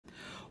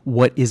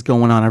What is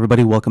going on,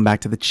 everybody? Welcome back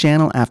to the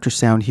channel. After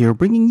Sound here,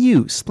 bringing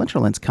you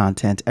Splinterlands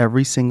content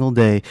every single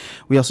day.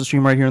 We also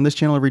stream right here on this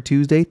channel every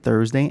Tuesday,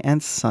 Thursday,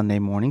 and Sunday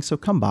morning, so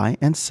come by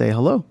and say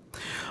hello.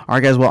 All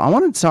right, guys, well, I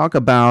wanted to talk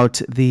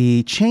about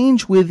the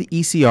change with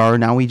ECR.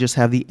 Now we just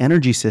have the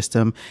energy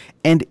system,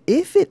 and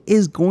if it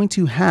is going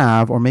to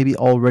have, or maybe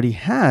already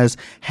has,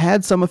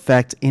 had some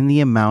effect in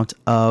the amount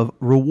of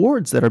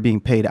rewards that are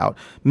being paid out.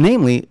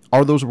 Namely,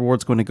 are those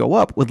rewards going to go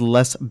up with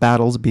less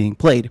battles being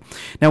played?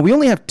 Now, we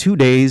only have 2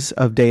 days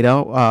of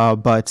data,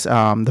 but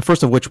the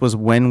first of which was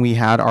when we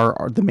had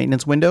the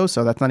maintenance window,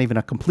 so that's not even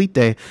a complete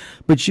day.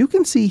 But you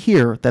can see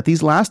here that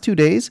these last 2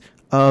 days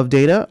of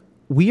data,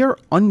 we are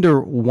under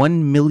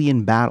 1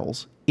 million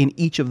battles in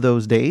each of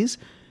those days.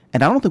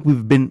 And I don't think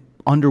we've been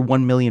under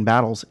 1 million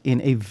battles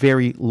in a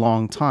very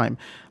long time.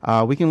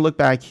 We can look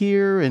back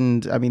here,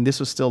 and I mean, this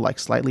was still like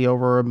slightly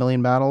over a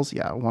million battles.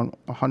 Yeah,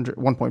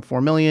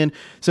 1.4 million.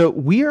 So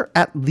we are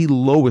at the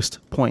lowest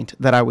point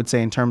that I would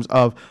say in terms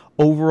of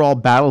overall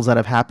battles that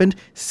have happened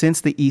since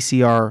the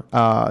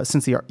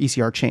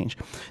ECR change.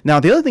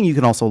 Now, the other thing you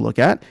can also look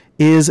at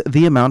is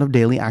the amount of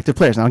daily active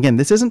players. Now, again,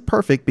 this isn't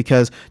perfect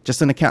because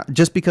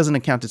just because an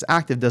account is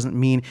active doesn't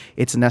mean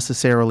it's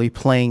necessarily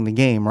playing the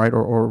game, right,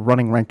 or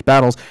running ranked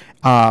battles.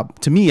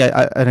 To me,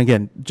 and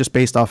again, just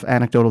based off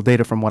anecdotal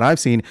data from what I've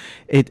seen,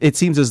 it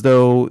seems as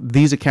though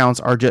these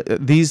accounts are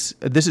this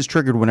is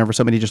triggered whenever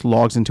somebody just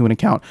logs into an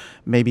account,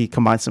 maybe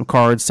combines some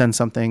cards, sends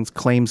some things,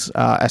 claims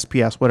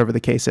SPS, whatever the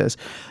case is.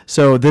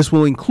 So this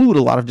will include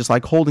a lot of just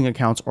like holding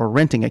accounts or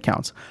renting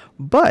accounts.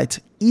 But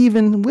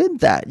even with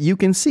that, you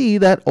can see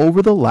that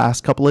over the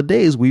last couple of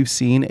days, we've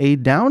seen a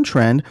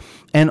downtrend.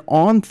 And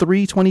on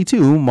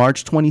 3/22,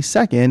 March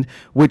 22nd,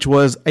 which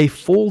was a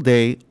full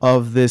day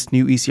of this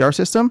new ECR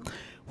system,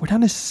 we're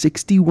down to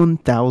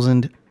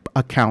 61,000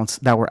 accounts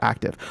that were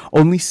active.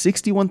 Only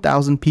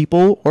 61,000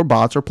 people or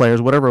bots or players,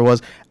 whatever it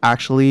was,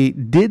 actually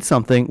did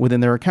something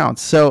within their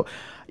accounts. So,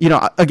 you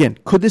know, again,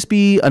 could this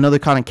be another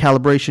kind of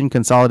calibration,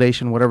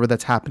 consolidation, whatever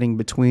that's happening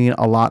between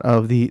a lot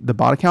of the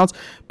bot accounts?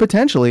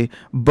 Potentially.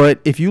 But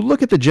if you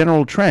look at the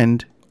general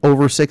trend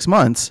over 6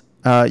 months,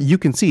 you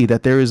can see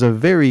that there is a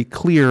very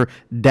clear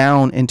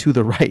down and to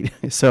the right.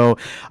 So,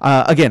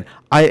 again,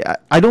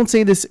 I don't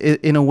say this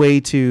in a way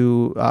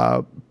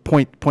to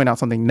point out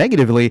something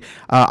negatively.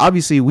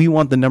 Obviously, we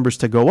want the numbers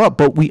to go up,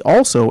 but we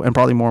also, and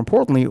probably more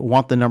importantly,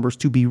 want the numbers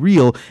to be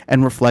real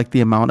and reflect the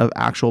amount of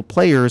actual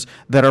players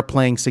that are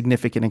playing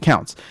significant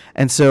accounts.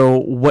 And so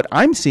what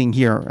I'm seeing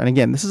here, and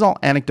again, this is all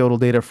anecdotal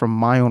data from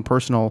my own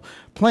personal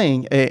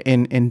playing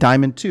in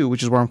Diamond 2,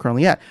 which is where I'm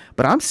currently at,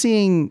 but I'm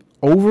seeing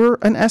over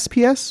an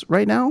SPS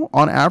right now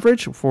on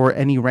average for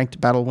any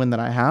ranked battle win that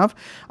I have.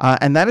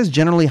 And that is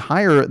generally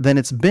higher than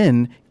it's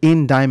been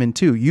in Diamond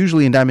 2.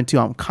 Usually in Diamond 2,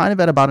 I'm kind of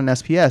at about an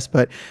SPS,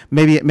 but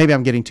maybe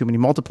I'm getting too many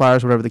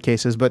multipliers, whatever the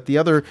case is. But the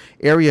other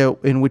area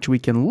in which we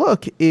can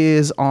look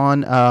is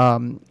on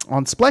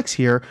Splex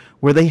here,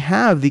 where they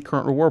have the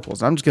current reward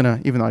pools. I'm just going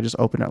to, even though I just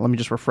opened it, let me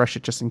just refresh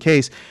it just in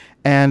case.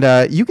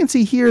 And you can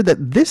see here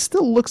that this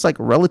still looks like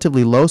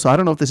relatively low. So I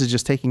don't know if this is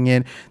just taking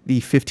in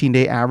the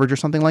 15-day average or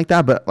something like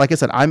that. But like I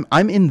said,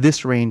 I'm in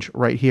this range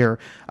right here,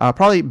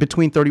 probably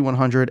between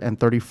 3,100 and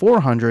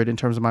 3,400 in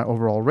terms of my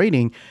overall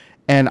rating.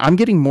 And I'm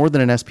getting more than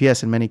an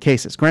SPS in many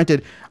cases.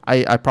 Granted,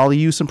 I probably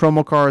used some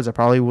promo cards. I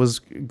probably was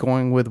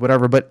going with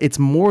whatever, but it's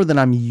more than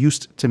I'm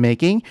used to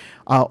making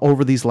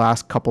over these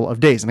last couple of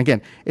days. And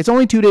again, it's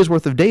only 2 days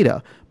worth of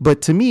data,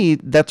 but to me,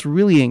 that's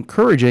really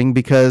encouraging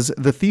because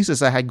the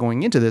thesis I had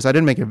going into this, I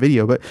didn't make a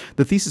video, but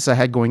the thesis I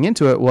had going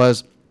into it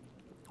was,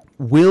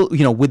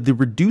 with the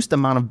reduced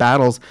amount of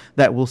battles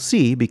that we'll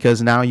see,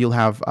 because now you'll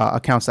have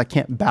accounts that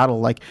can't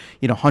battle like,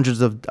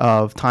 hundreds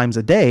of times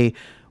a day,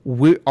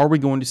 are we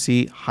going to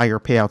see higher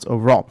payouts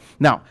overall?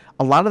 Now,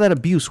 a lot of that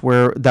abuse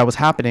that was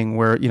happening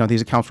where,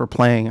 these accounts were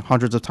playing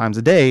hundreds of times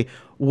a day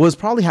was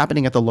probably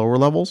happening at the lower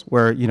levels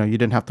where, you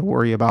didn't have to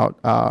worry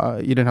about, power.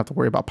 You didn't have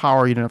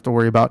to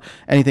worry about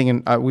anything.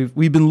 And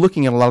we've been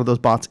looking at a lot of those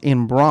bots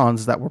in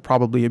bronze that were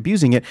probably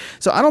abusing it.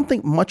 So I don't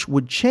think much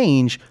would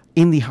change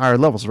in the higher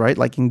levels, right?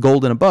 Like in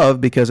gold and above,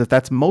 because if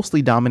that's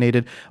mostly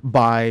dominated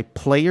by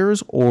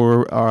players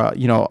or,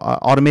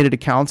 automated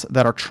accounts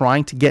that are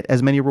trying to get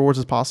as many rewards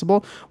as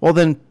possible, well,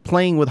 then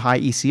playing with high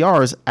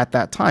ECRs at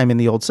that time in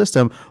the old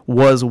system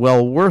was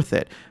well worth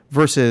it.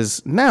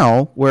 Versus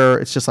now, where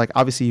it's just like,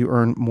 obviously you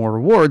earn more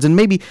rewards, and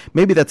maybe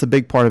that's a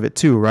big part of it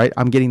too, right?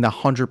 I'm getting the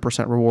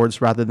 100%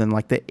 rewards rather than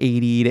like the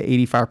 80 to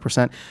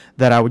 85%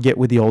 that I would get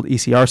with the old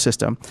ECR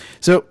system.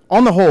 So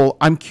on the whole,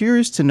 I'm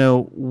curious to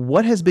know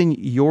what has been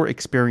your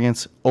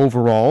experience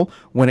overall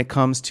when it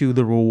comes to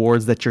the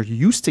rewards that you're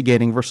used to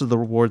getting versus the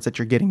rewards that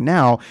you're getting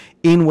now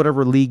in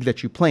whatever league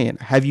that you play in.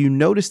 Have you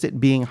noticed it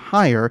being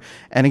higher?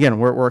 And again,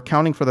 we're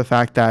accounting for the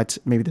fact that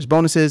maybe there's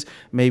bonuses,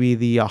 maybe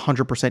the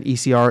 100%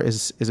 ECR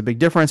is a big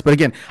difference. But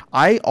again,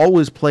 I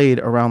always played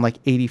around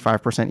like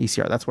 85%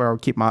 ECR. That's where I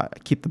would keep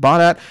the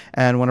bot at.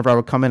 And whenever I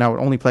would come in, I would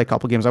only play a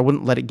couple games. I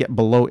wouldn't let it get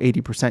below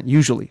 80%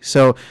 usually.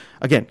 So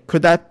again,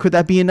 could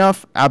that be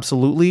enough?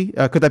 Absolutely.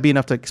 Could that be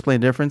enough to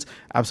explain the difference?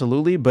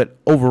 Absolutely. But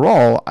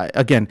overall,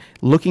 again,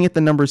 looking at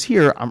the numbers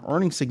here, I'm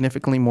earning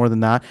significantly more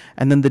than that.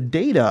 And then the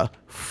data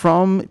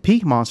from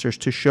Peak Monsters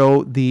to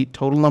show the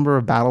total number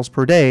of battles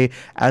per day,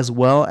 as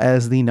well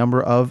as the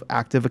number of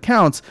active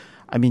accounts.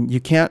 I mean, you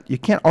can't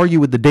argue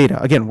with the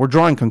data. Again, we're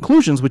drawing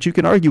conclusions, which you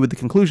can argue with the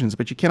conclusions,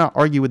 but you cannot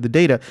argue with the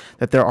data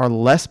that there are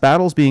less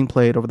battles being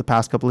played over the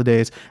past couple of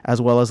days, as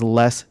well as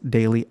less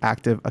daily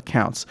active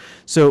accounts.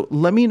 So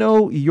let me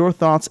know your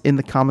thoughts in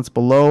the comments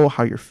below,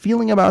 how you're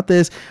feeling about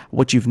this,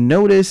 what you've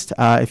noticed.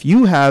 If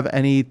you have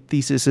any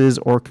theses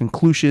or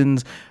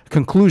conclusions,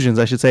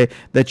 I should say,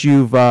 that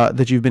you've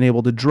been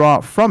able to draw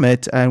from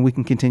it, and we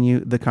can continue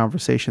the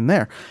conversation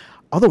there.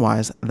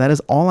 Otherwise, that is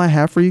all I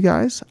have for you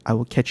guys. I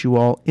will catch you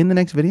all in the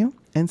next video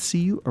and see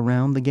you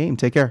around the game.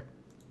 Take care.